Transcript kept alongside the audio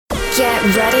Get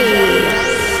ready.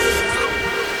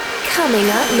 Coming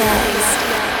up next.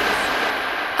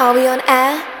 Are we on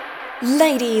air?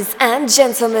 Ladies and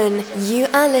gentlemen, you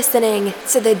are listening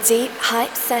to the Deep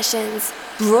Hype Sessions,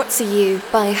 brought to you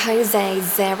by Jose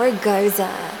Zaragoza.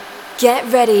 Get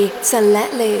ready to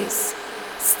let loose.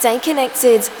 Stay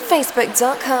connected,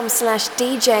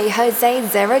 facebook.com/DJ Jose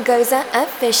Zaragoza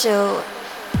official.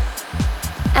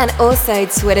 And also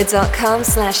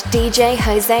twitter.com/DJ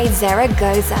Jose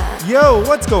Zaragoza. Yo,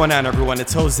 what's going on, everyone?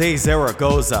 It's Jose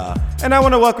Zaragoza, and I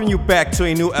want to welcome you back to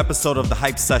a new episode of the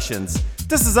Hype Sessions.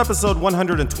 This is episode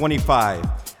 125.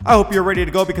 I hope you're ready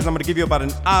to go because I'm going to give you about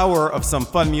an hour of some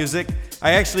fun music.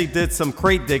 I actually did some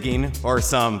crate digging, or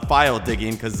some file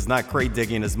digging, because it's not crate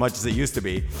digging as much as it used to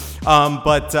be.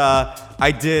 But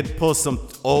I did pull some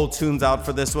old tunes out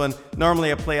for this one.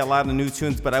 Normally I play a lot of new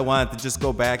tunes, but I wanted to just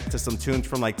go back to some tunes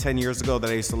from like 10 years ago that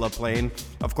I used to love playing.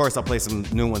 Of course, I'll play some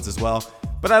new ones as well.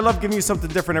 But I love giving you something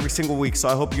different every single week, so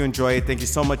I hope you enjoy it. Thank you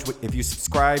so much if you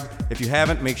subscribe. If you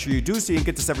haven't, make sure you do so you can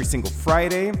get this every single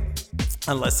Friday,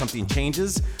 unless something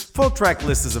changes. Full track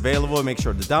list is available. Make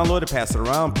sure to download it, pass it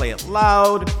around, play it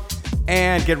loud,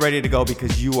 and get ready to go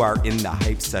because you are in the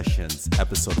Hype Sessions,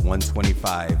 episode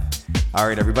 125. All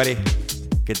right, everybody,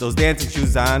 get those dancing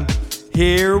shoes on.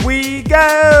 Here we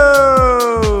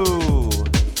go!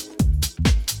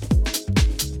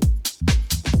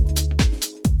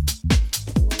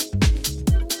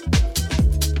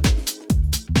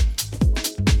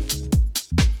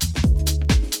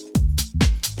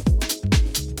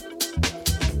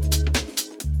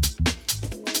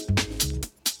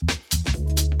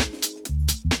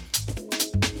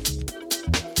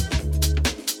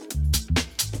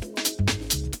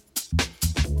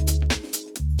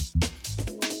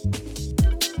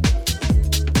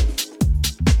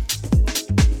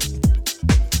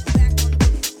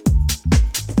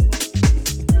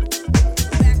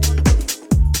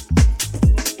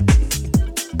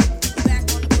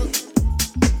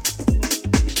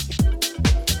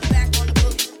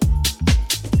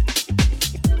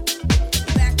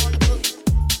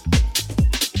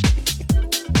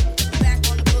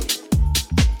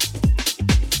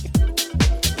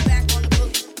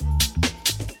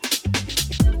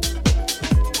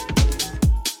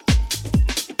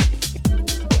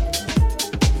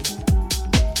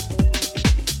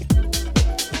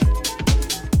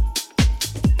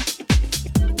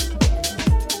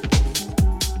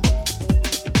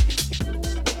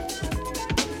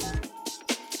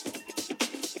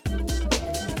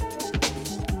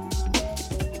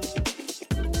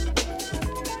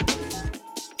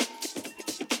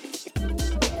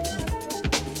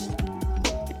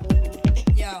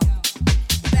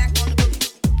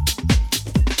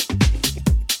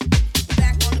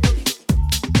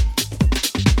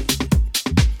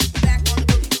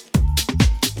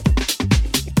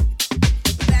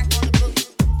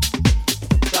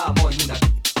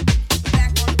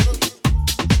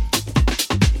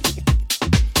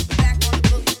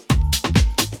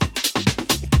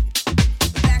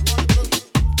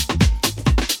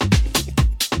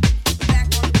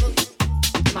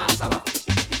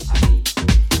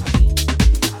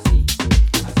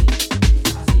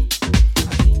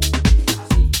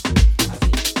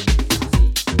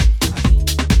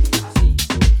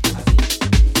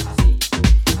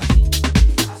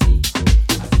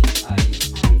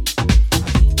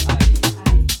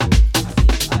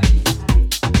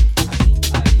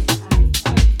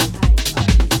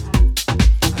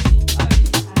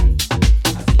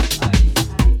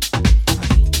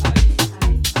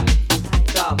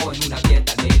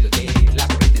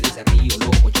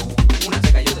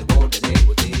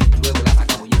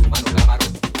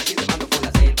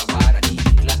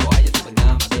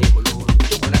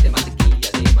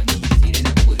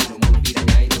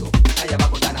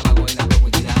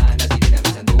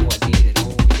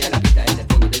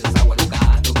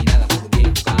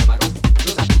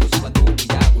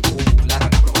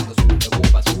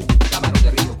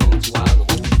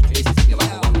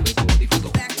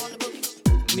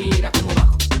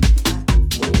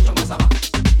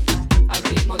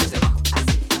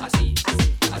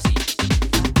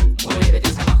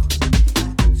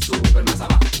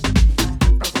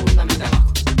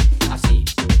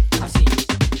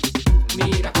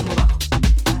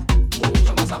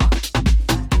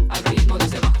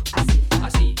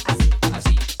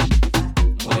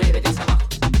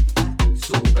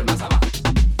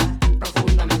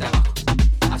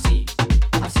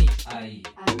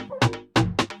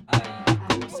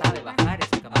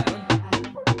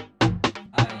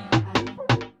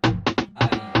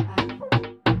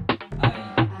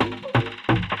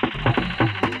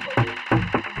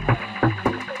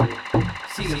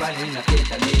 se vale en la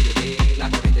fiesta al mediodía, la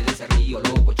corriente de ese río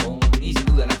locochón. Y sin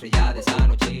duda la estrella de esa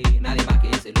noche, nadie más que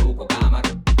ese loco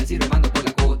Camaron. Así remando por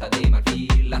la costa de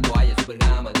Marfil, las toallas super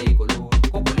gama de color.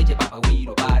 Coco, leche, papa,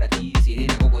 guiro para ti,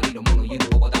 sirena, cocodrilo, mono y un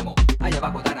hipopótamo. Allá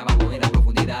abajo, tan abajo en la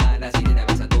profundidad, la sirena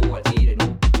besando al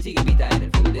sireno. Sigue pista en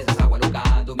el fondo de esas aguas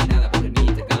locas, dominada por el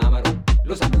Mr. Camaron.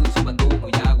 Los sacudos su bando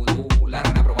muy agudo, la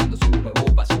rana probando su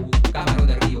nuevo paso. Camaron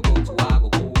del río con su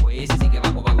agogo, ese sí que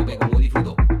bajo, bajo, ve como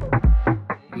disfruto.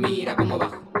 Mira cómo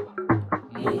bajo,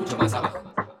 mucho más abajo,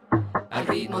 al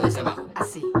ritmo de ese abajo.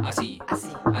 Así, así, así,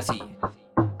 así.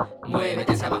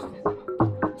 Muévete hacia abajo,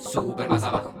 súper más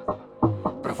abajo,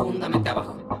 profundamente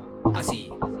abajo.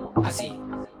 Así, así,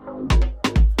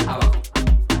 abajo,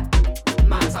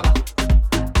 más abajo.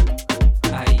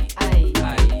 Ahí, ahí,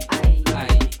 ahí, ahí,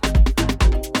 ahí.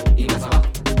 Y más abajo,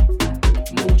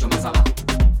 mucho más abajo.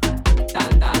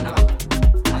 Tan, tan abajo.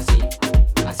 Así,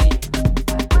 así.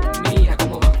 Mira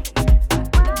cómo va.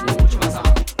 Mucho más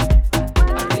abajo.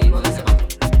 Al ritmo de ese abajo.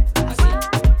 Así,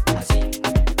 así.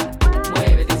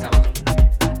 Muévete hacia abajo.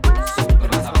 Súper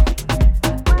más abajo.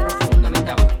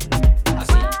 Profundamente abajo.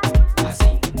 Así,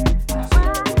 así, así.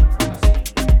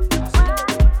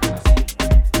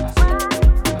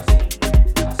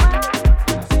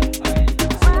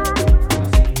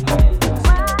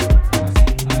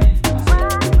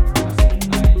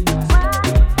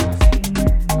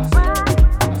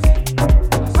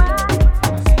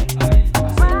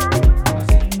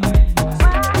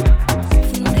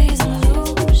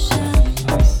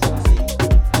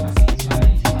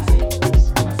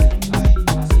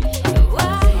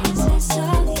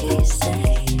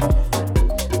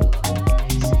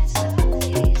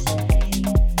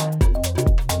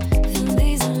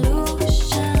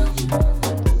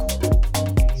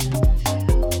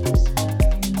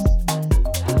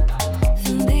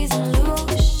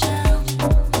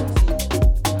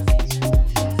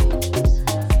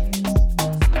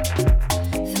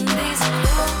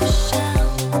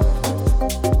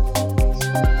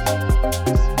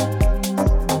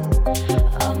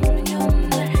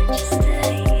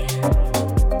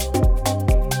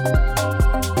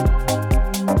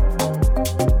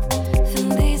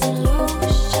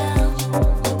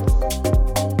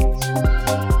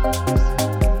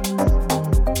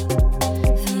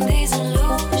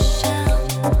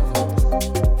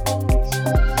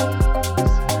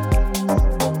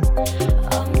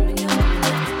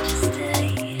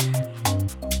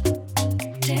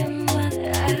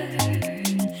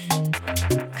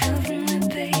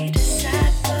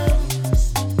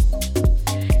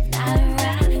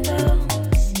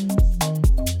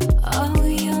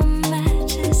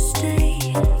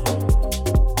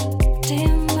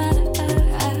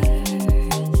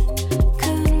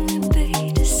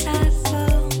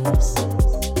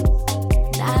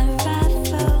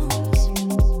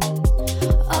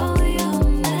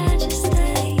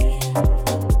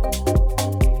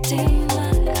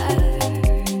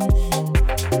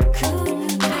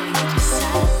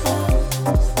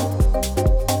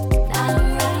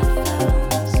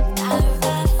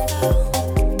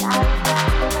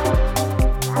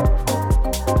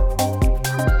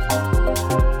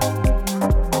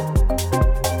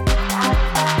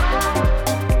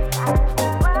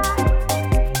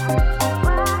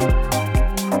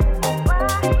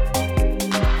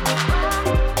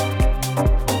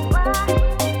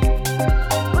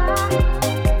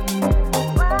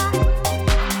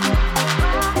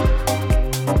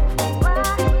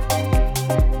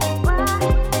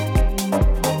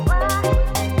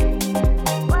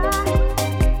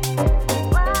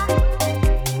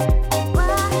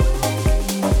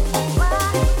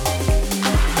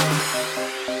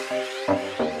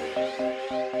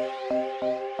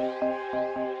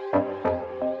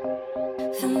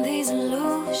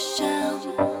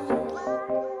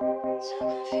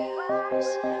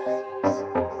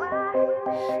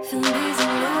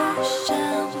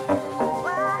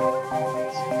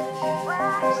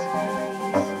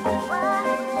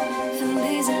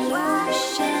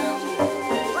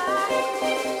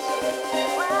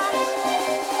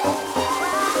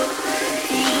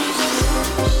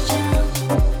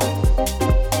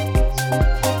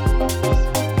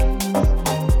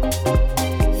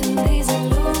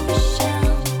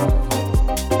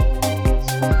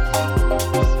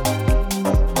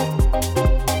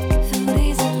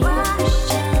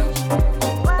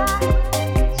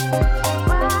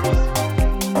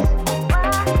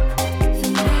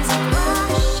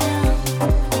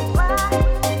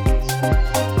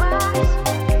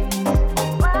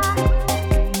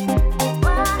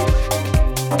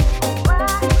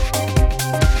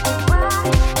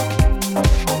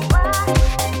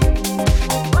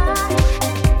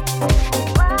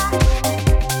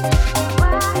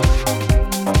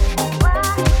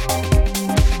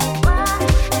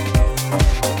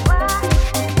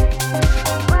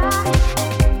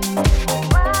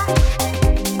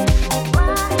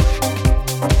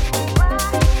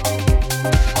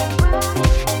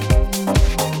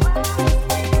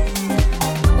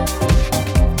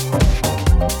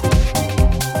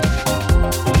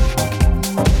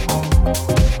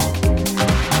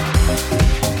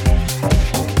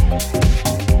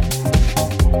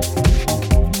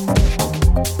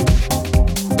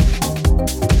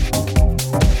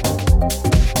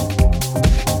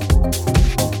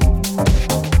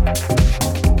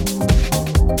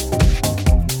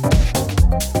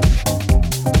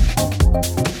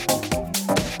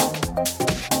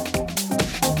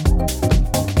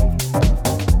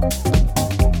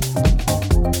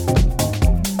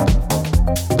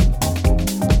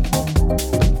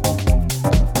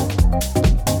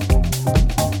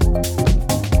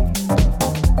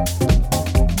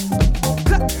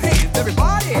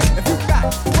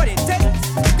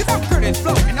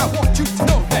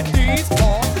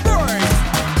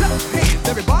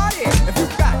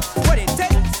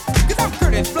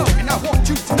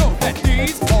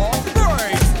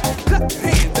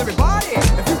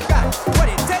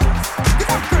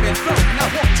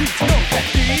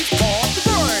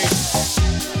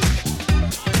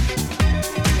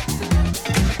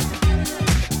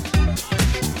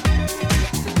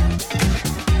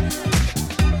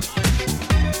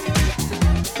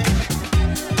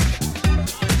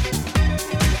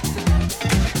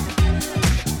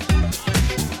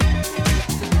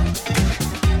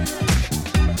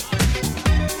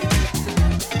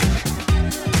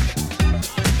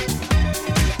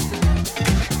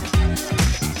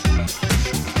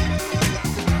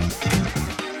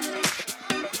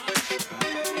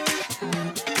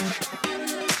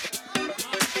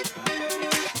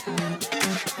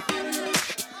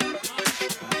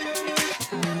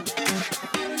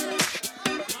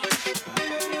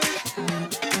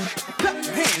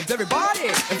 everybody,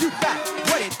 if you got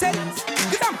what it takes.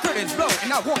 Cause I'm Curtis Blow,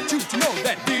 and I want you to know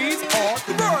that these are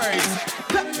the words.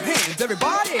 Clap your hands,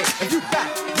 everybody, if you got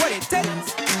what it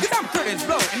takes. Cause I'm Curtis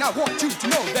Blow, and I want you to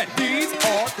know that these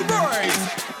are the words.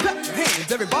 Clap your hands,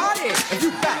 everybody, if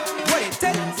you got what it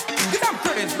takes. Cause I'm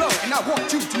Curtis Blow, and I want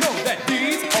you to know that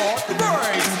these are the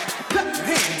words. Clap your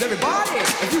hands, everybody,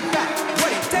 if you got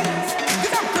what it takes.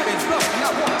 Cause I'm Curtis Blow, and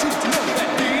I want you to know that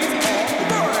these are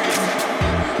the words.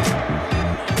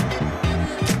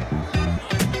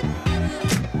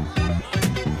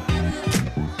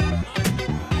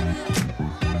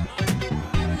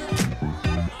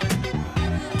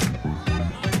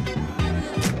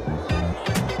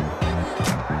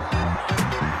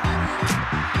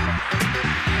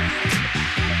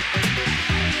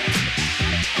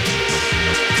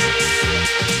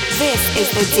 This is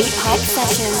the Deep Hype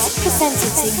Sessions,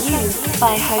 presented to you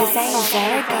by Jose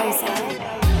Zaragoza.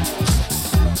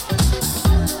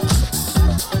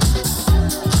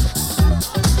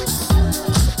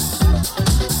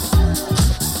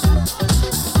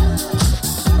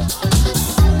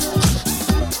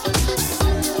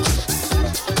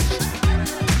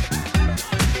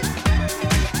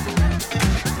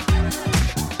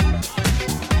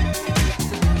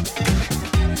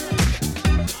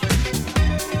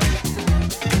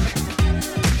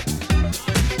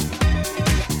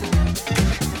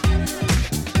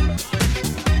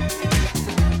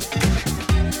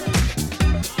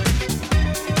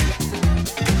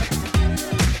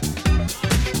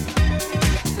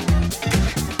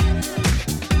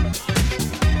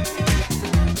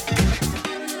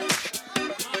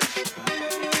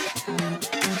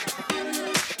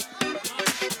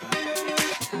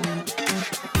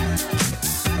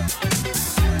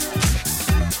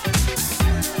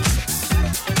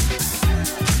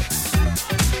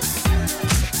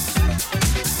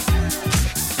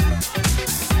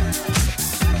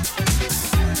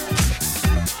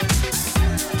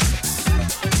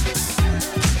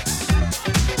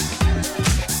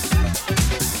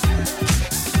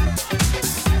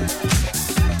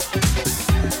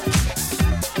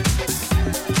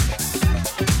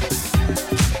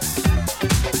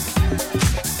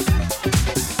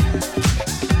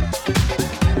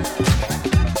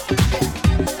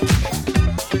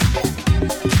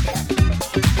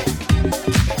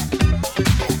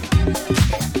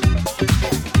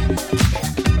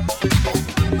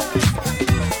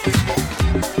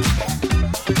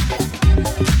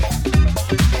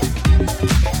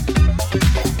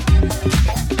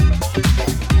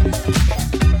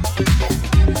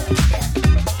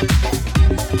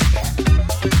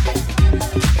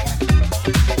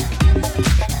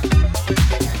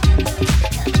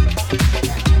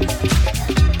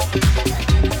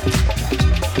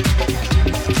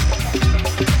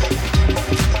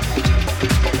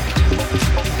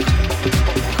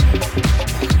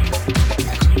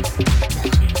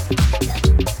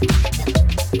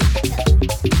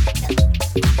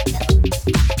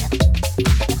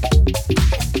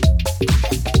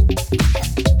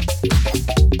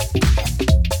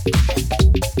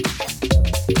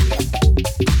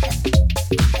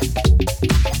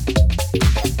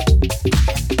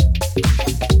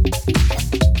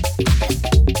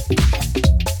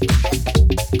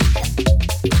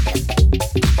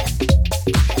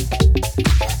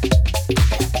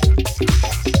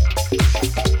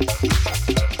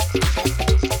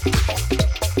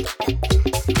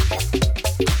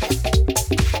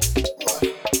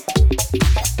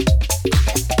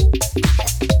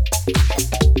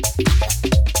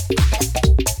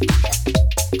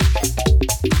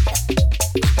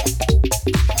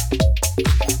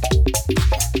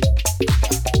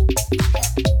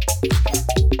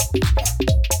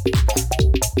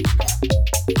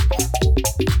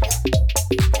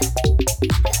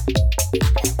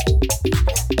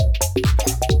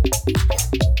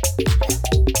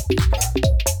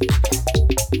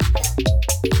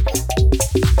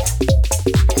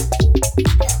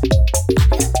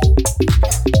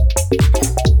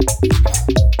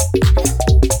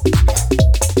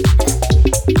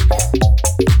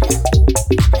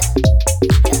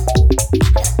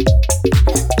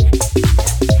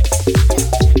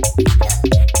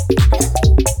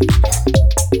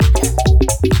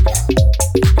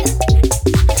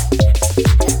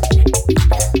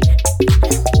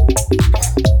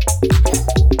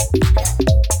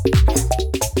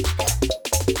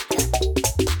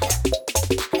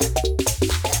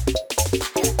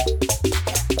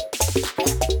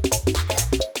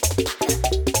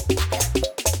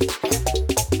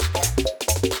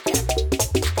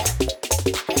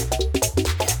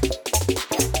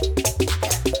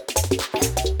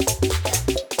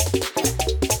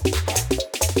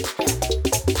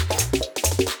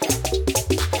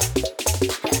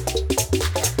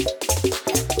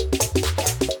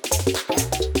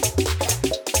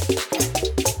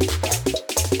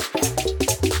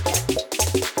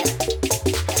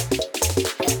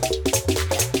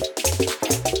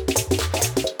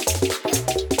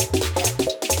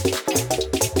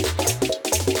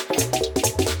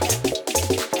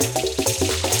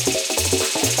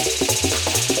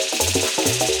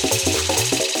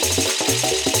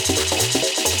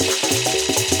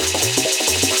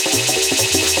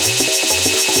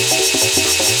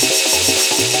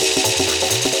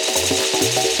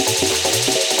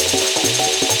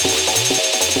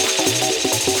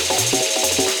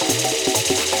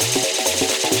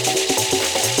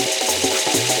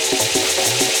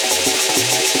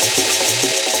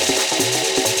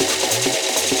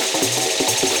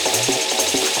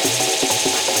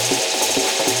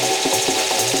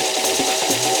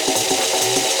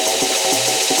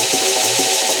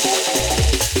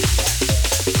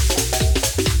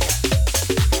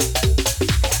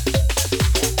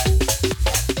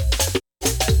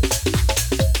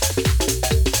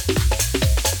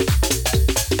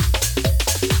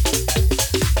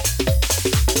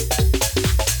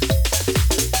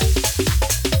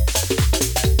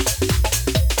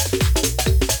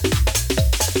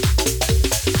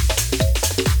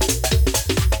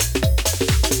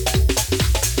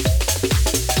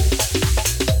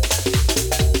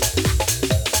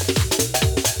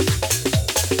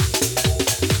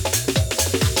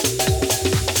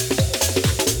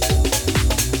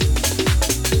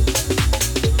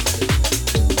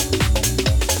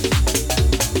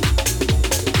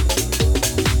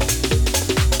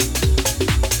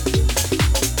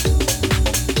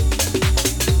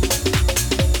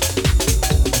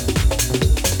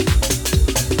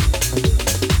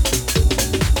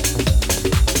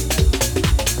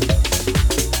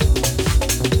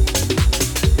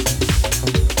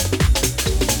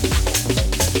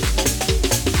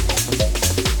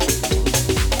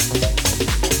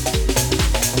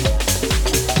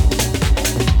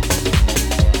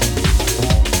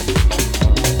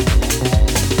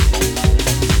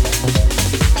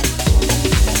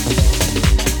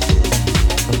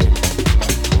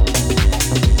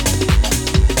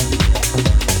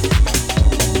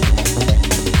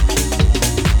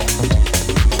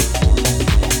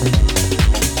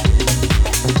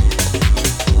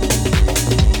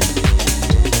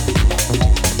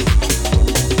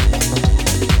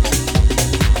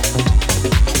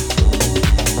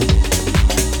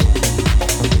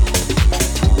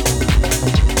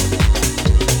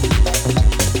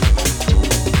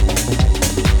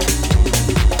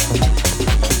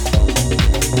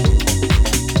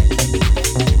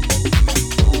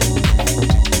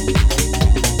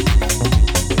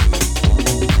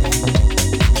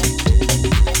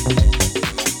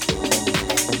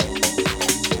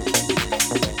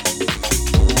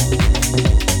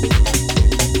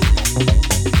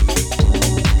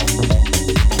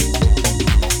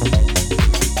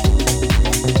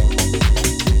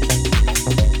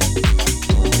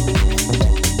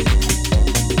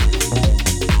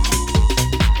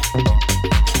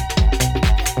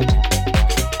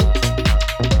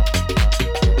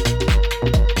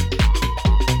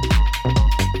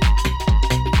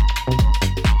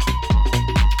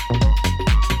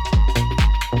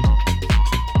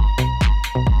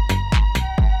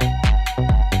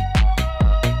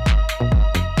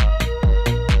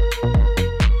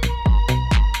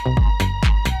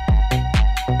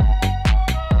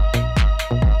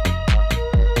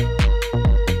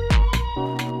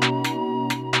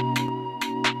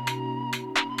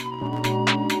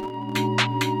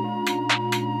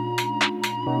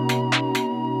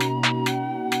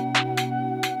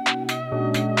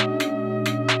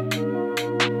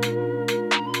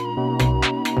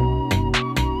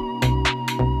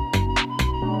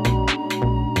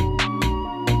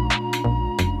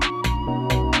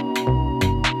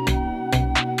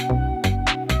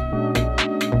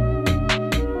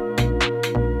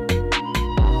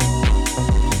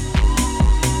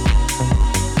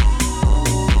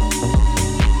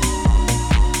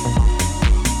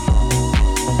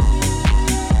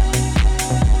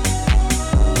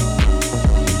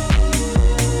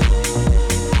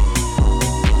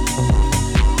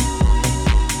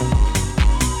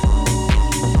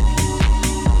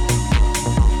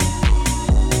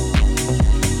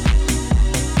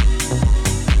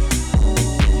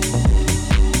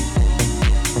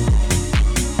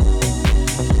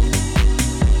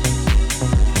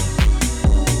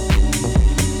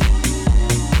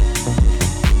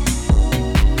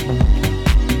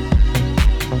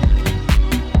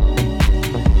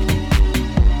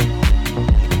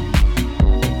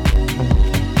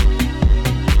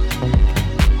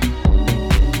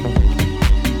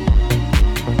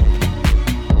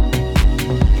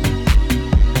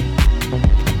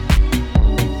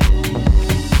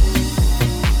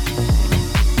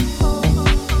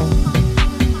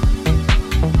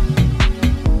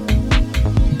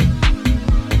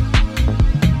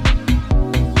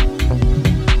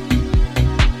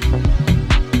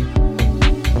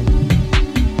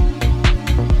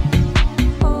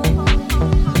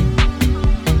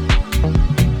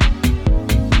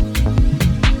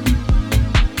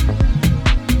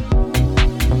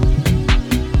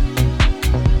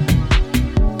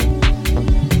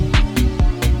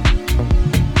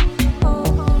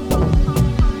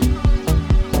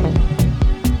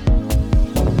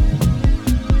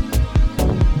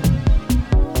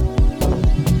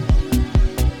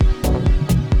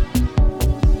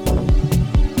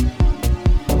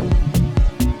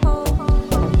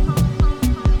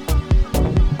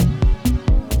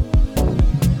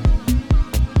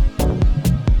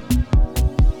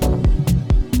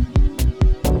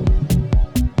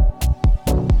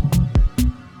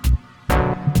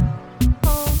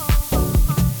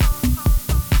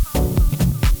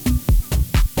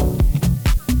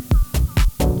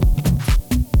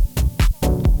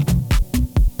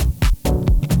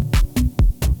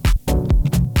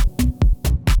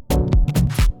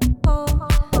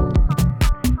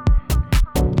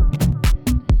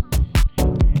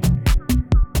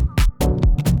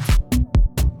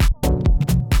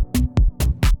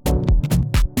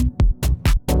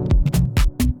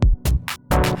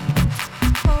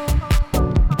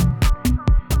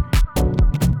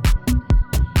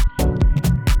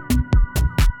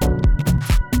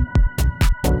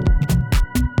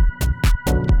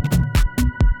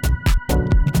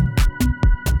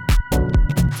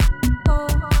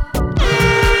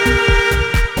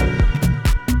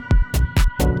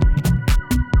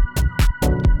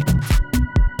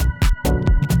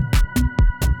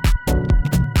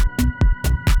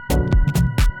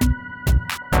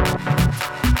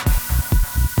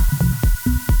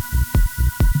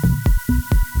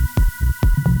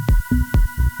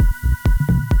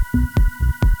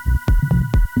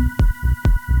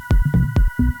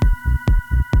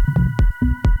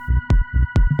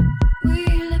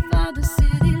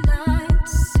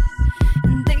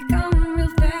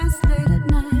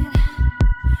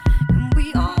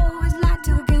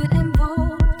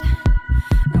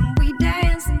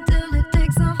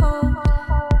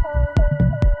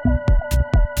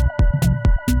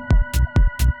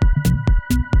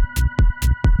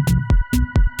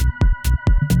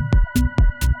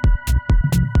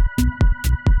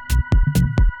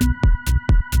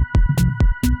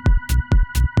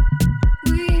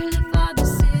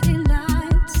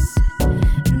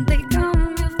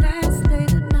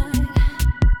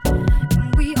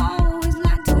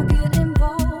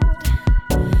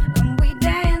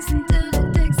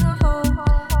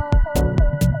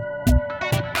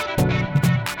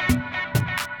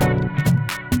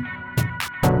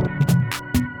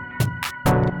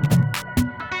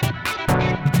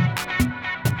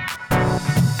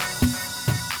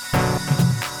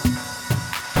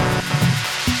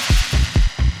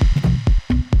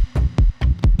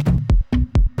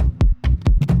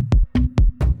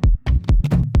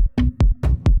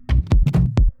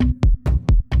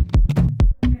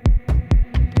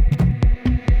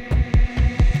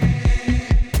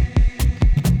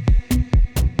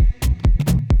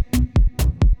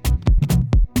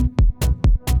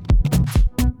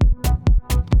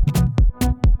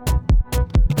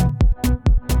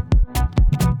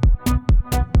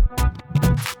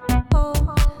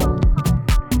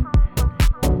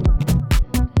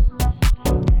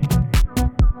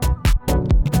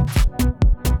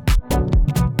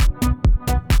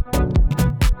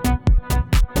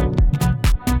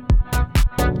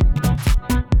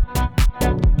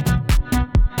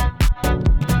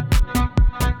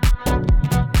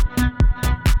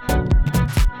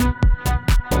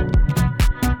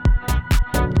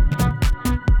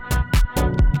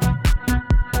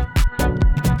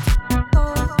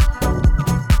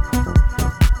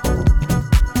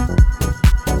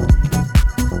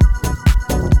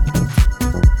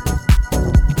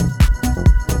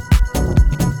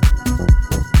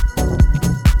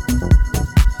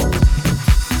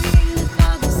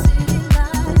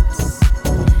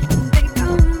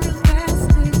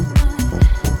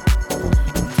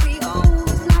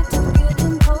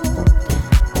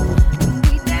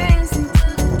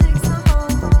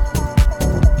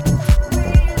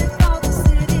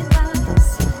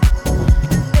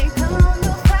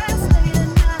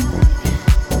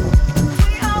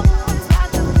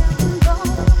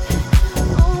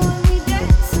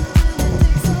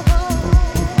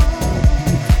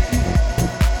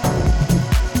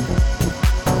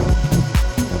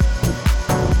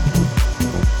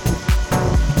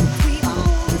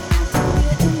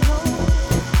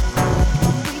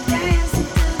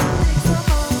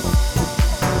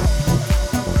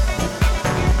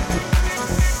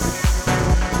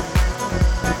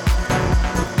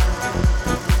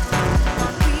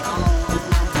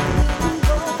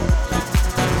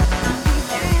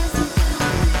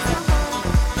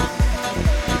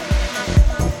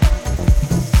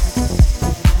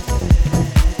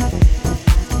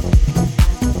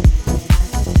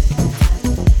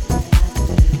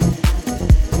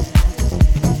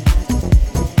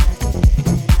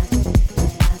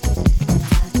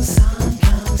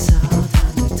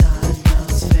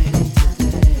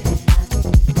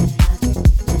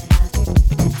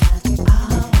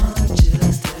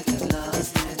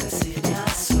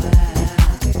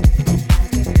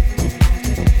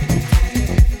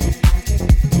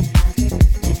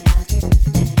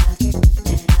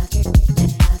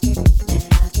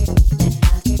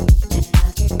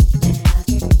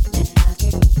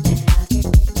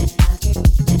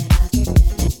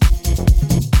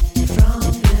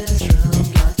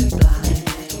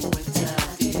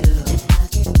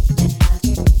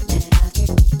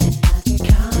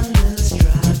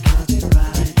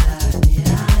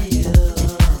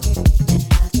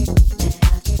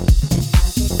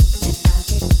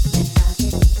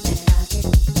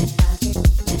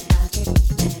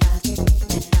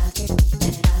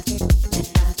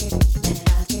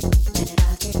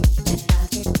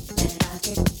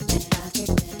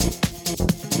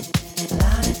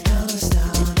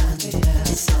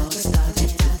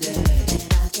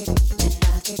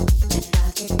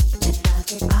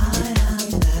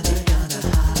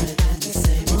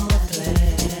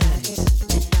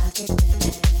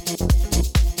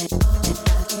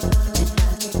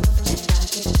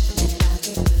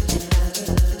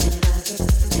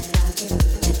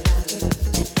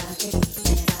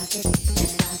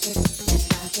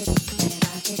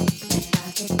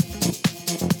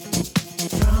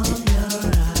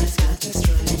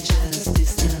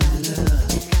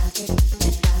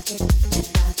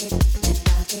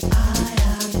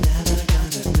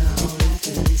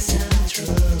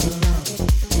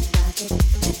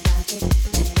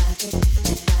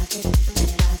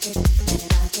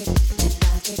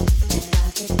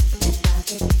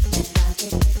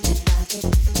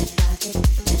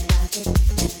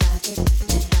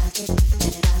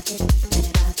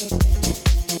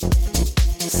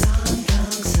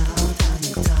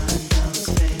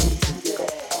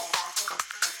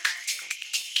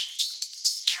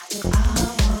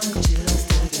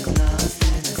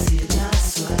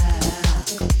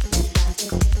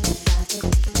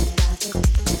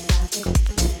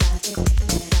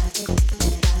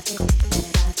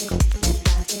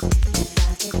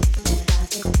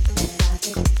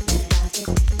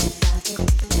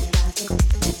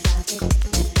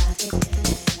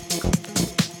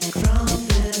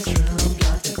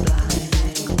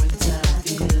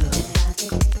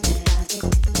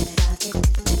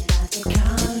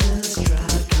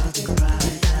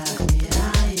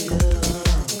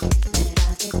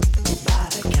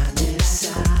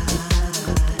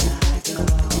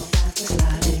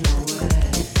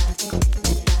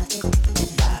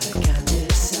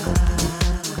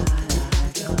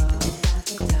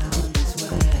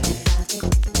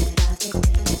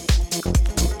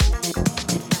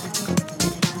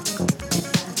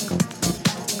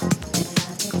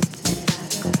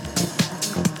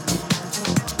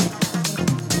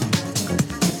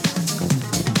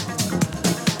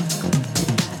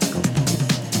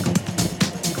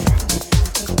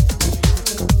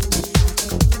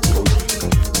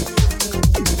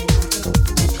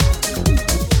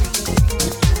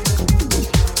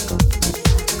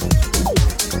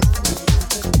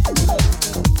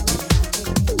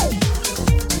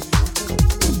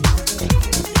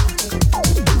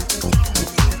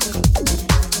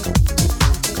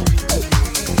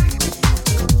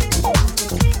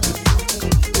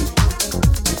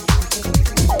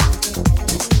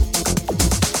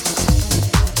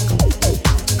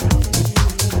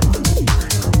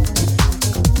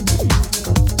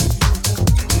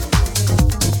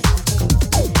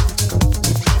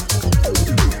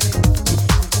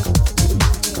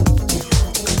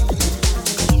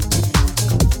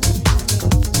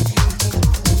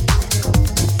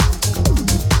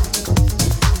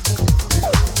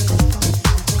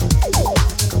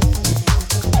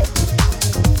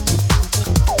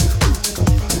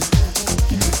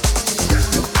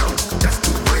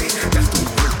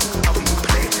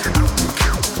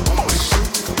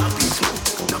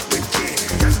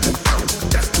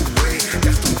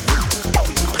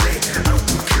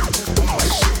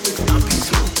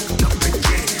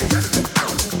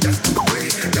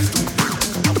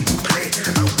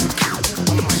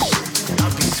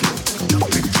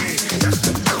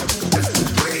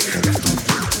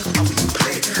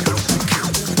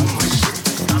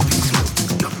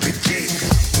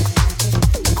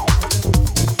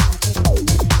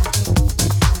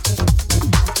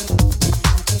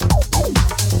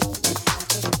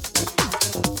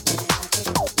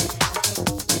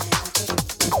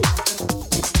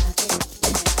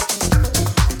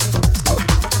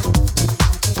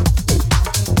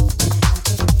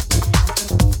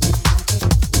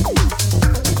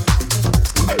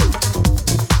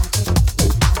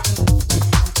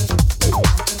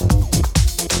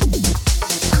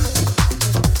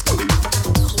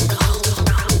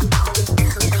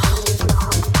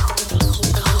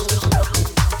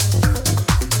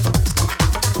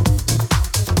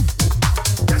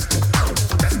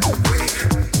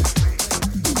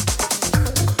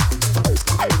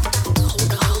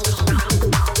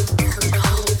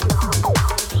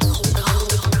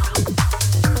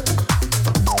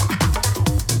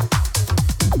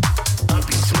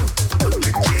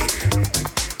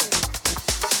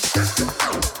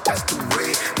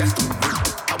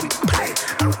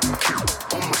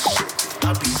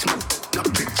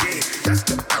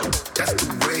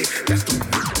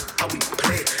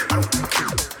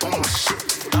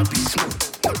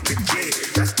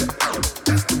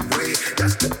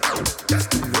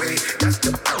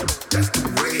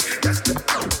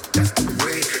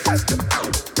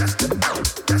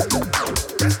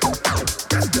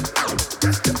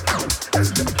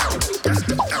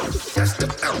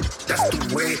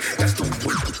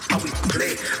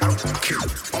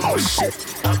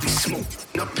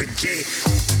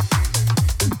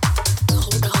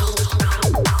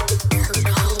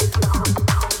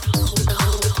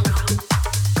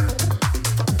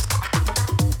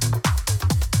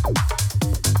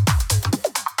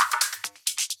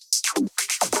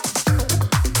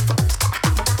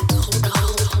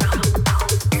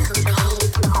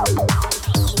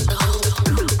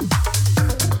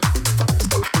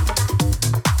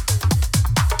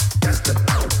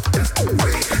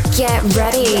 Get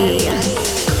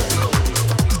ready.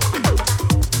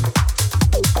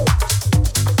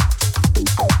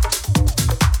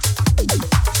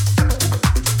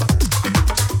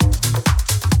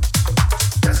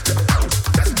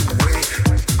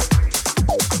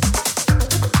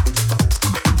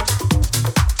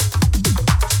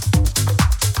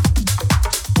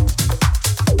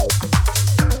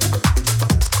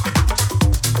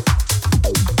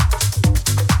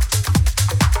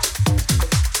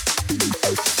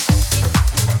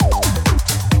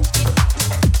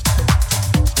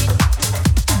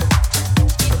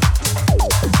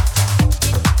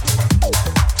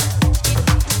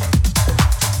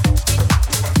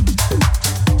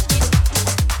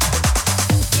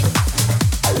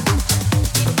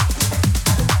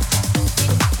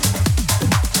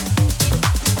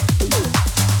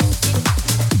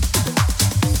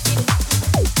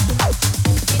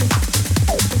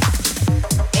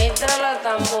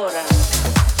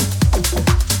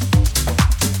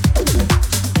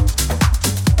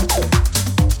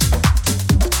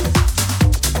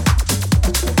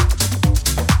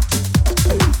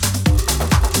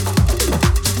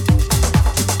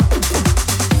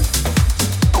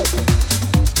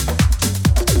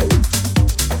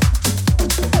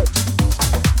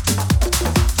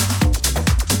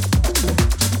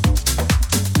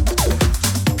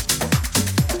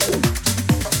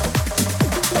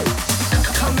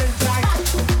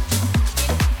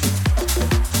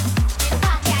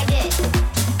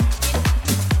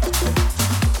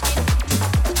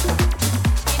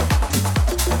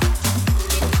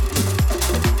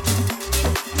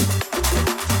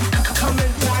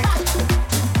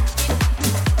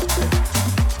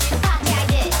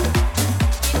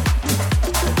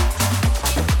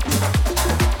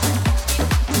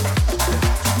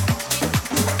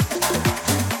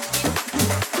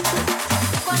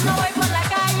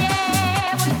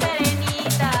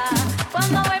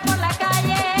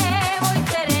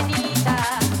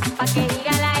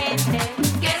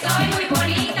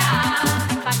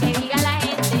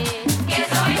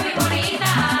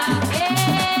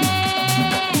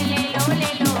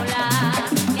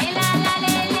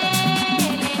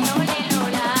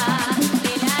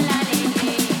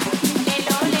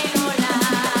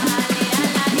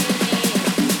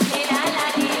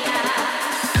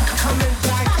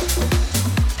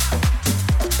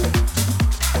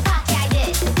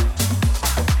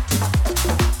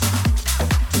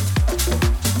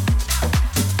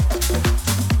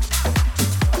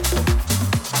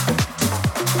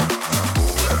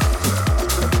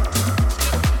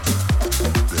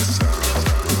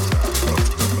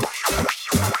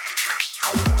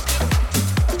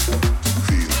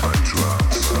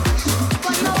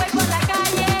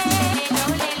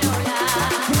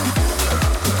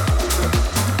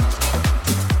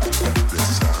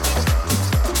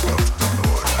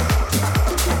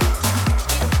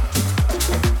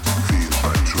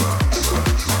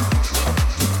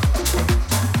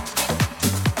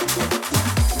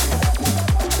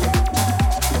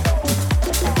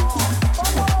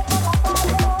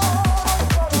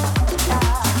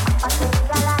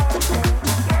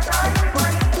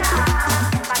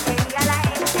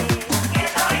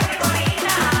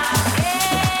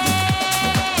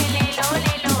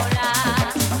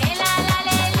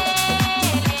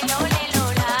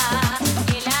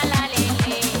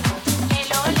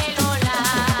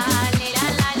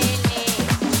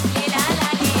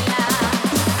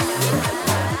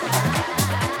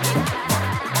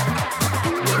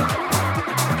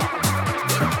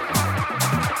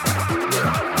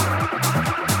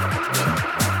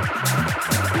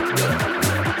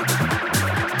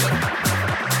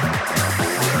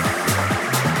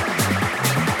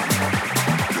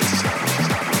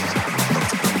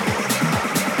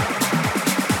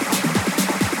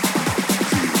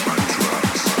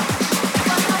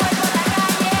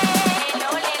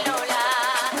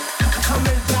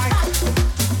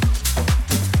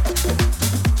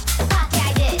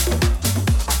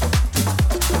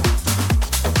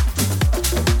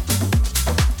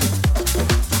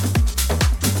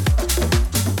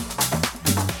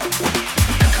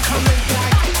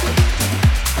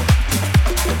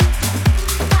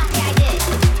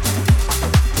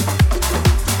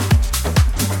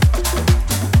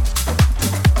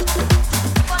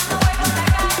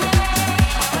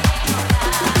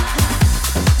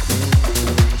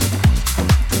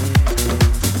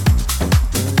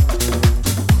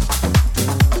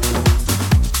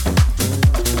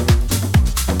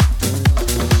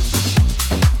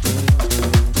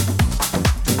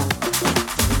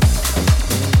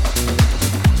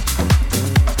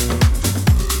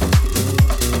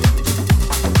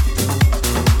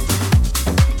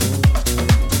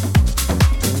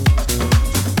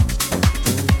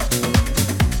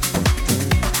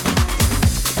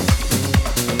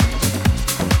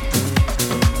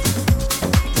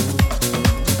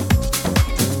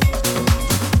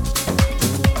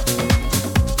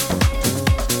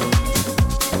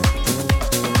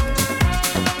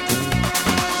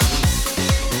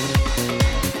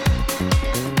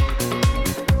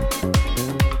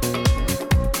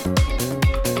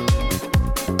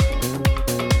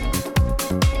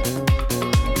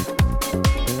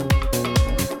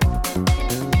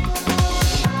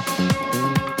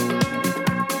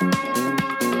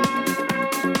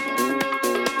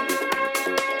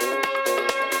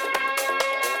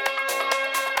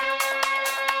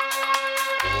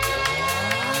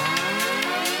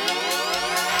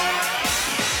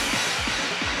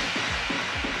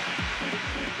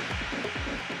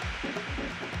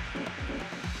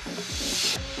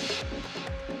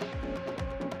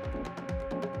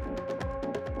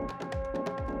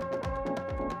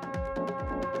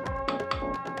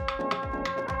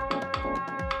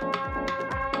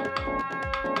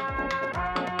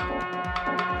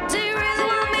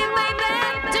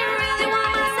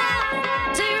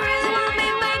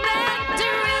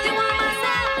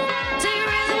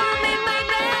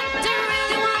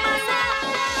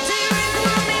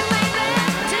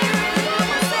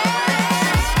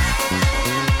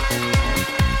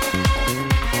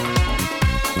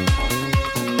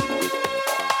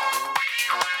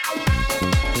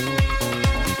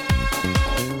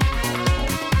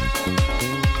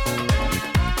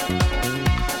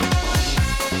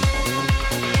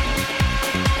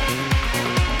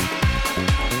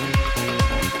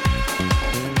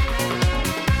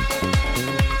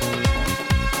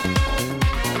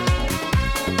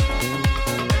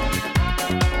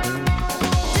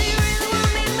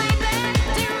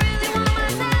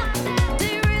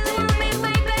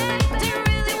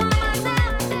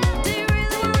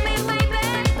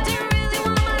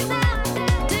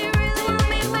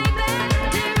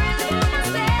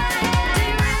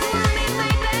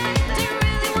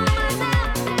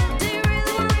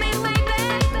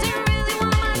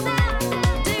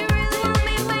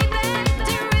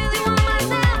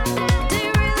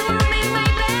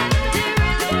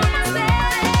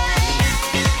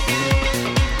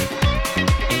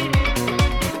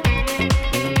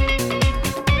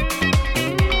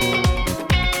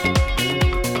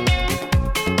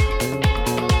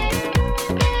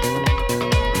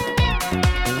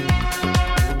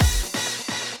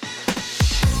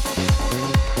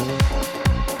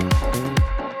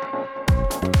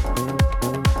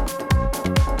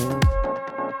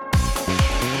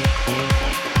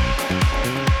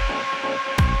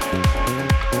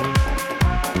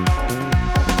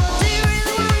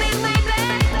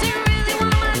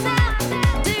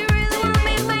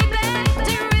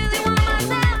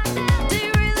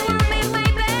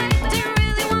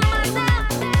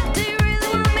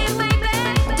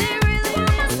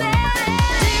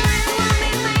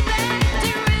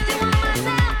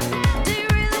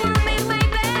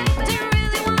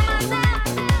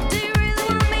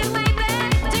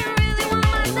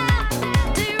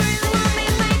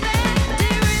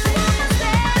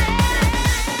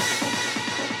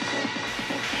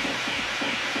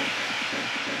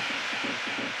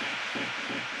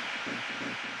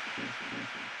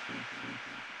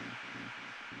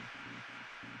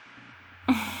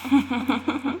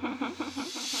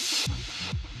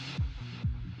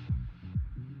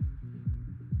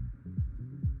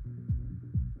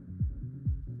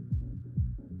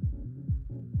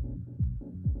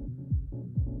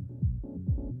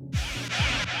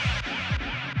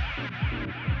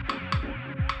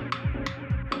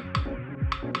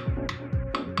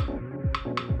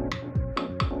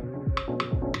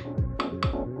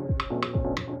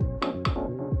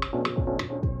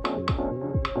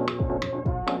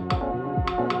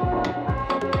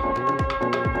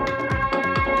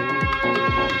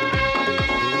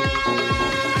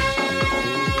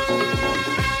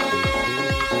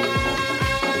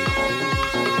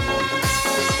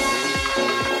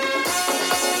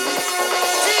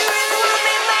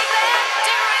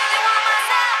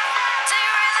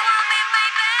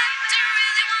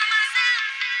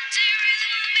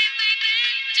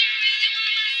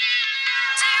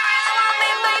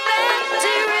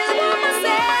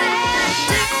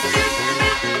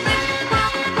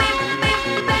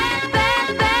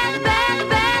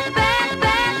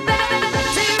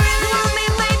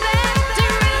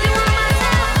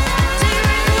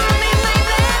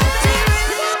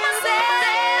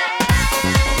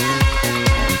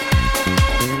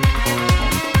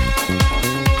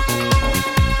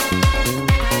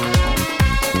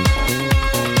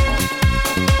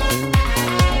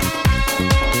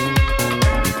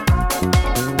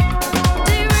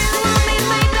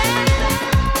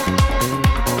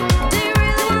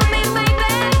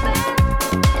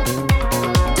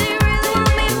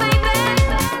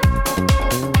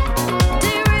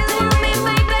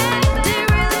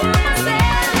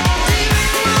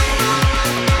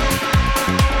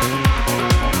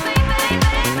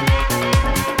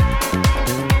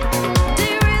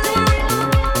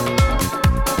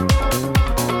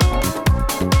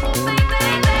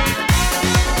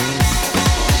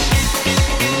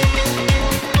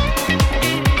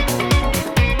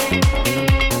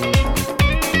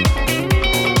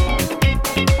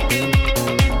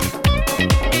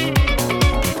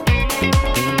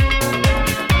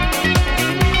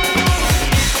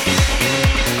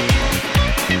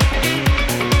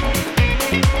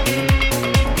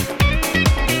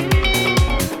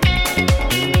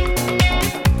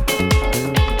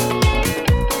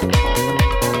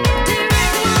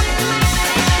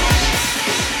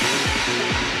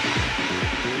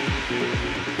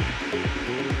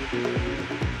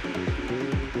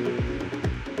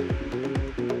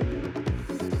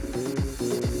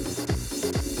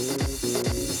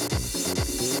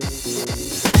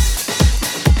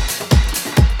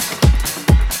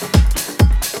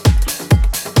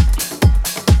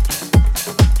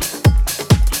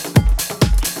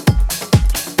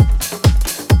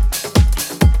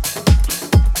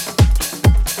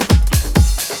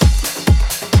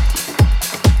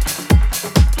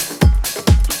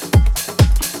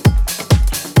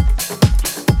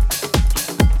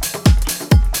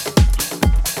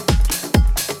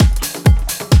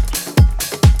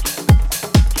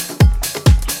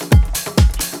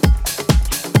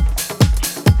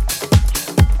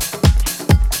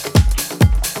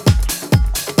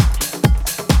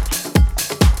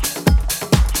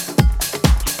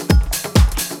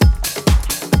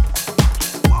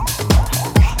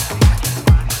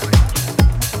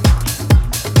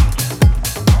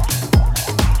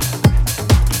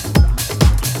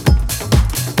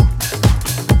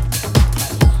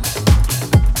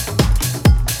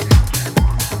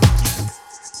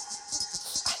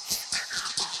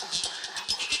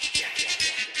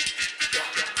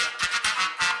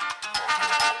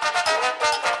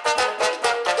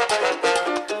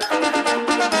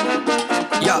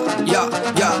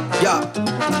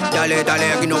 Dale,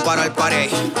 dale, aquí no para el pared.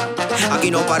 Aquí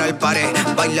no para el pared.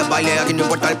 Baile, baile, aquí no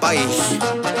importa el país.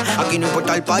 Aquí no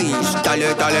importa el país.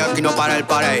 Dale, dale, aquí no para el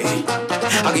pared.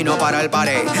 Aquí no para el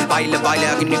pared. Baile, baile,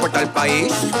 aquí no importa el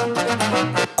país.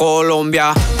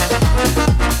 Colombia.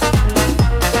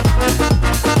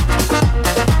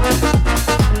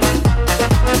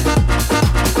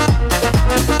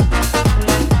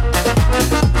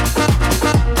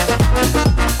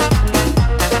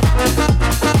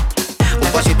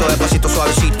 Despacito,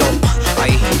 suavecito,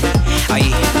 ahí,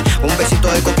 ahí. Un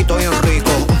besito de coquito bien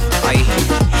rico, ahí,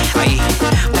 ahí.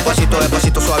 Un pasito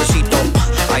despacito, suavecito,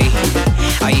 ahí,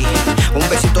 ahí. Un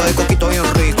besito de coquito bien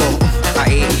rico,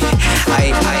 ahí,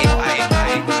 ahí, ahí, ahí,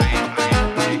 ahí, ahí.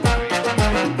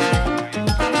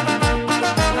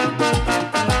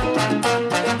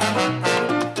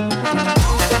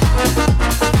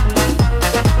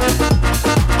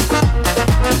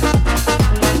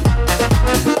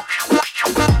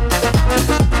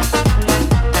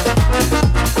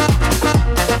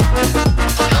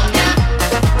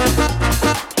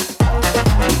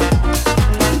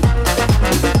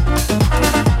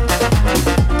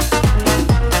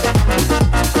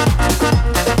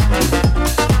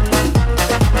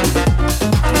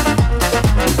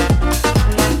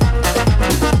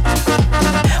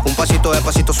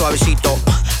 pasito suavecito.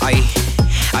 Ahí,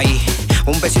 ahí.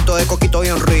 Un besito de coquito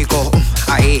bien rico.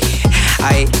 Ahí,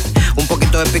 ahí. Un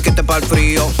poquito de piquete para el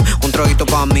frío. Un traguito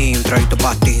pa' mí, un traguito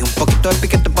pa' ti. Un poquito de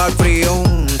piquete para el frío.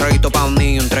 Un traguito pa'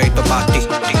 mí, un traguito pa' ti.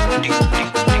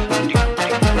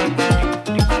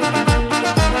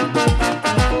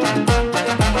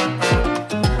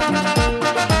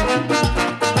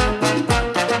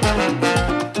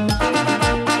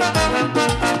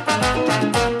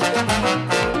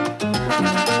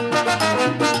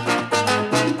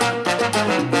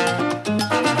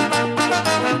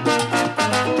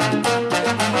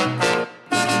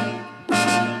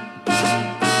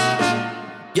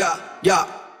 Ya,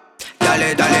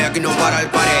 dale, dale, aquí no para el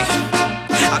pared.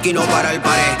 Aquí no para el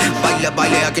pared. Baile,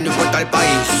 baile, aquí no importa el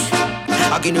país.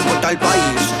 Aquí no importa el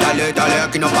país. Dale, dale,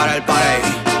 aquí no para el pared.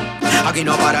 Aquí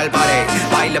no para el pared.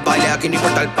 Baile, baile, aquí no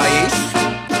importa el país.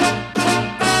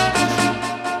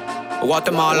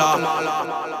 Guatemala,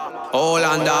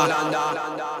 Holanda,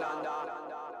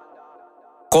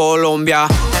 Colombia.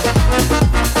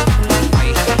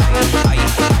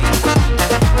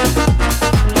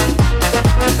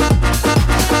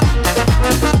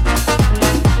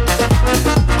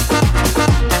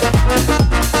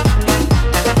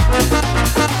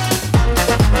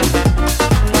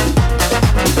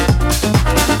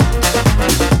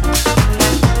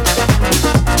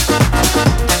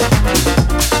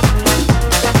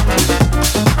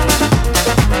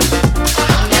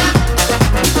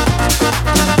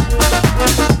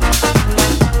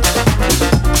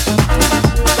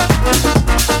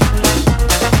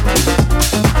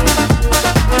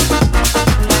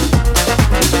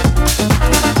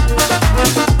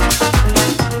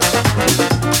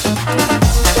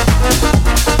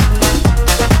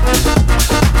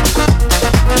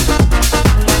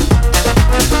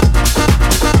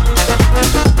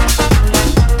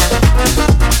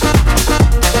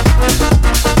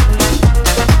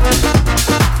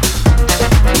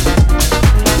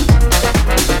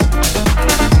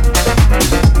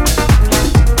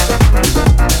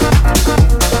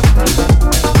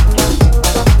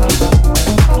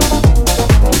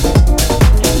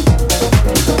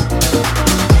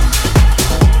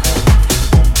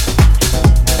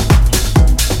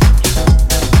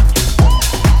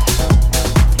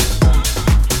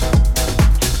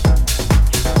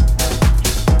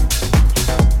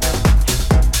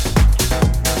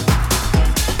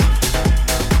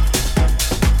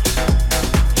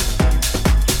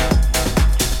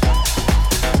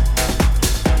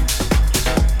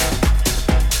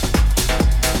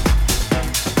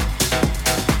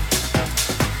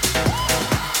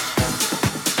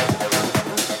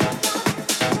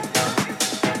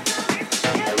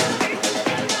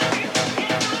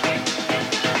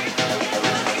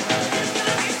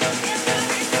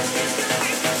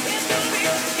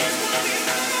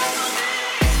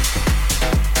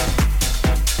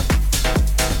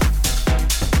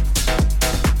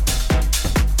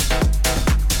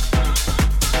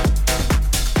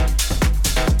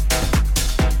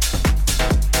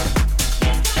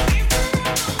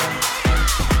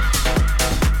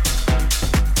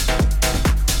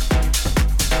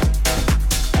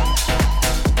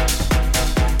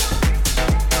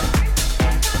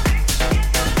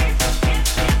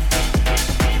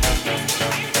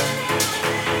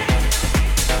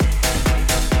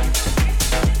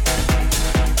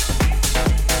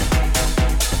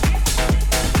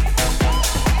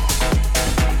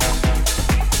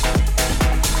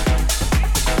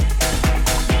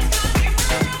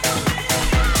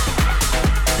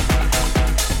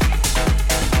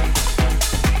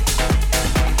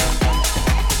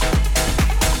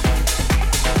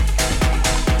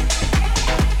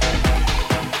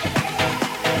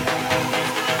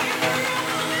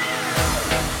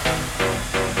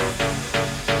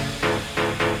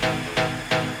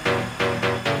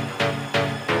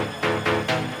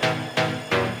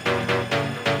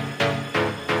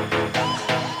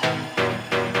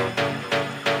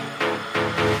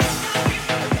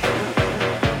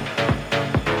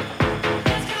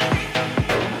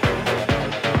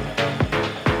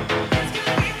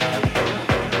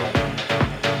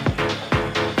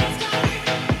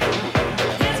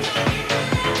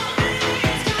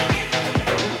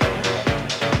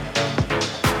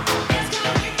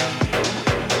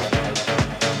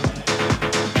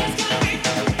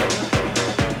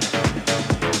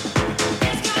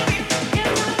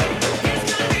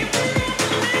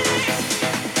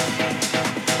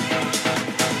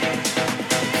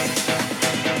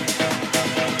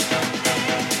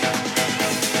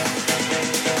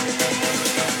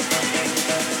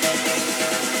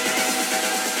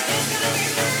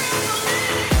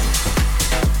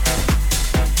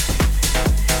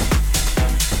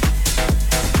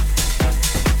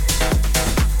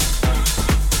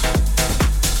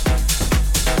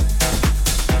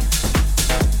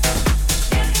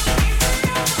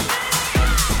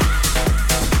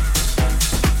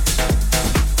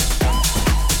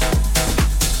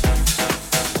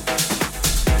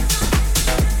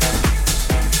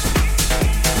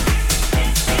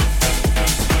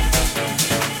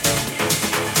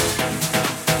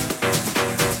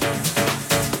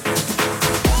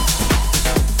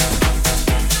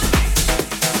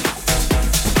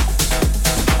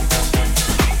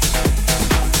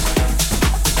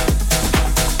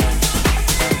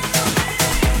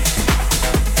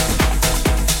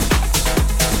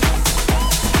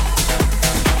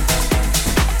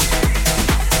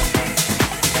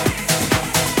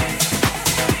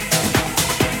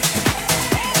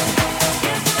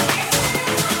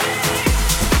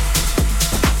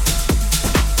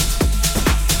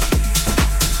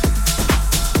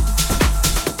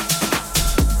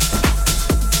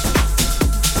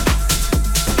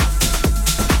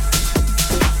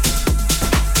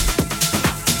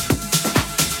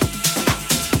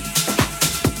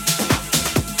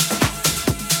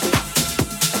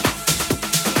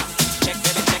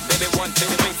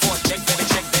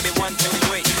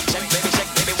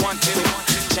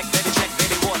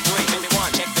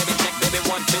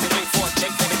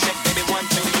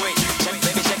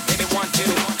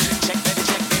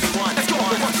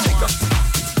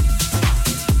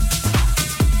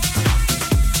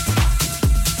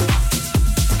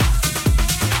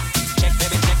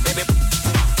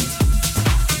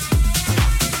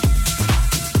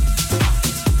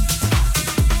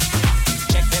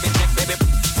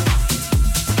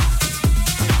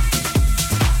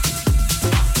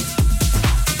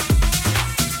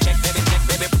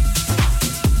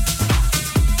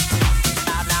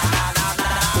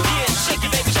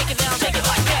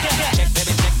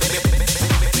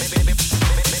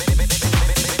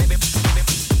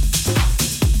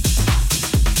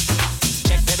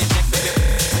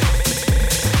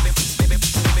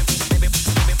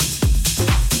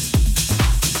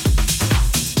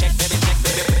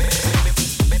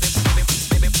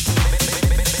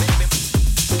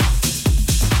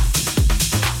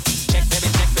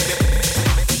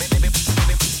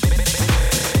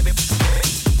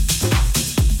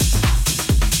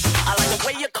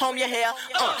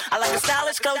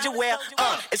 stylish clothes you wear.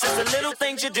 It's just the little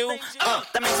things you do.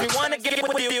 That makes me wanna get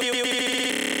with you.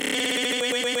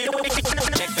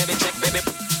 Check, baby, check, baby.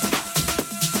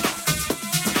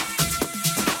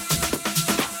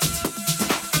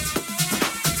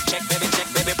 Check, baby, check,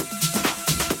 baby.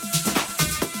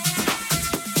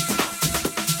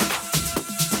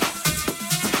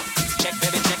 Check,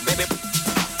 baby, check, baby.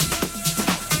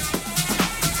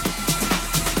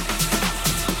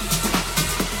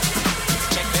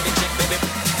 Check, baby, check, baby.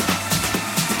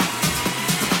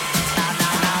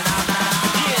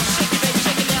 Yeah, shake it, baby,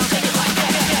 shake it down, shake it like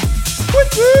that.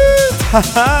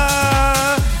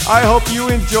 I hope you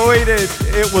enjoyed it.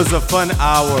 It was a fun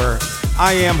hour.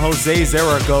 I am Jose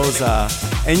Zaragoza,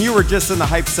 and you were just in the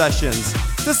Hype Sessions.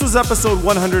 This was episode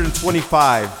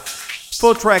 125.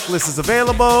 Full track list is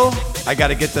available. I got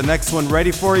to get the next one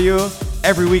ready for you.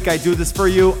 Every week I do this for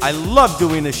you. I love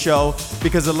doing this show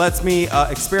because it lets me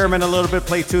experiment a little bit,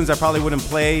 play tunes I probably wouldn't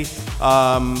play.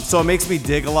 So it makes me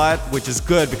dig a lot, which is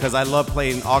good because I love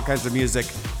playing all kinds of music.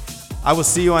 I will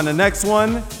see you on the next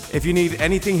one. If you need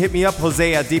anything, hit me up,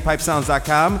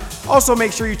 Jose@deeppipesounds.com. Also,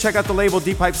 make sure you check out the label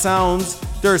Deep Pipe Sounds.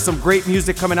 There is some great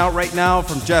music coming out right now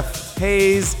from Jeff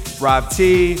Hayes, Rob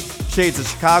T, Shades of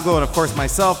Chicago, and of course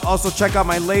myself. Also, check out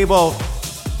my label.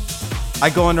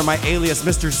 I go under my alias,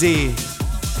 Mr. Z.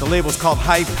 The label's called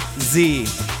Hype Z.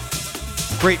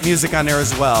 Great music on there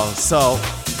as well. So,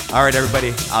 all right,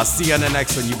 everybody. I'll see you on the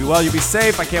next one. You be well, you be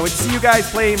safe. I can't wait to see you guys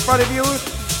play in front of you.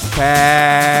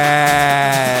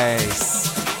 Bye.